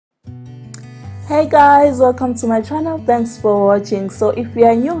Hey guys, welcome to my channel. Thanks for watching. So if you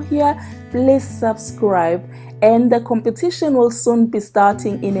are new here, please subscribe, and the competition will soon be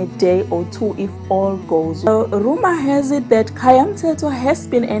starting in a day or two if all goes well. Rumor has it that Khaya Mthethwa has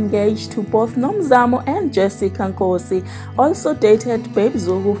been engaged to both Nomzamo and Jessica Nkosi, also dated babe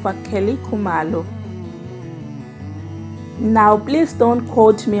wokufa Khumalo. Now please don't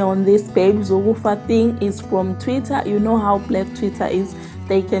quote me on this. Babe wokufa thing is from Twitter. You know how black Twitter is.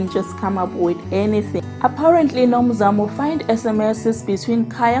 They can just come up with anything. Apparently Nomzamo find SMSs between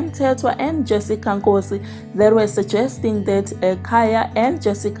Khaya Mthethwa and Jessica Nkosi that were suggesting that Khaya and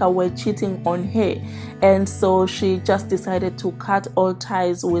Jessica were cheating on her, and so she just decided to cut all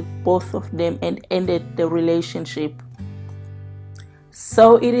ties with both of them and ended the relationship.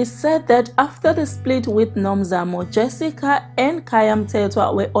 So it is said that after the split with Nomzamo, Jessica and Khaya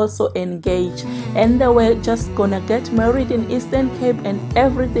Mthethwa were also engaged, and they were just gonna get married in Eastern Cape, and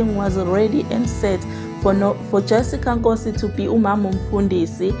everything was ready and set for Jessica Nkosi to be umama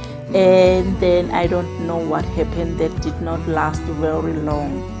umfundisi, and then I don't know what happened. That did not last very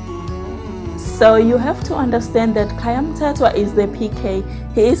long. So you have to understand that Khaya Mthethwa is the PK.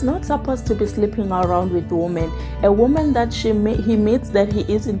 He is not supposed to be sleeping around with women. A woman that he meets that he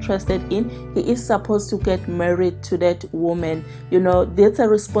is interested in, he is supposed to get married to that woman. You know, there's a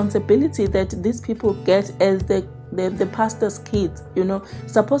responsibility that these people get as the pastor's kids, you know,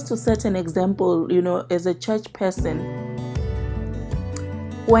 supposed to set an example, you know, as a church person.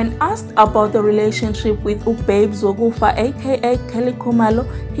 When asked about the relationship with babe wokufa aka Khumalo,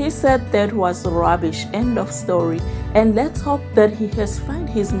 he said that was rubbish, end of story. And let's hope that he has found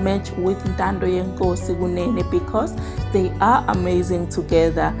his match with Ntando Kunene, because they are amazing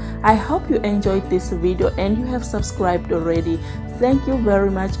together. I hope you enjoyed this video and you have subscribed already. Thank you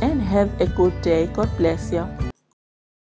very much and have a good day. God bless you.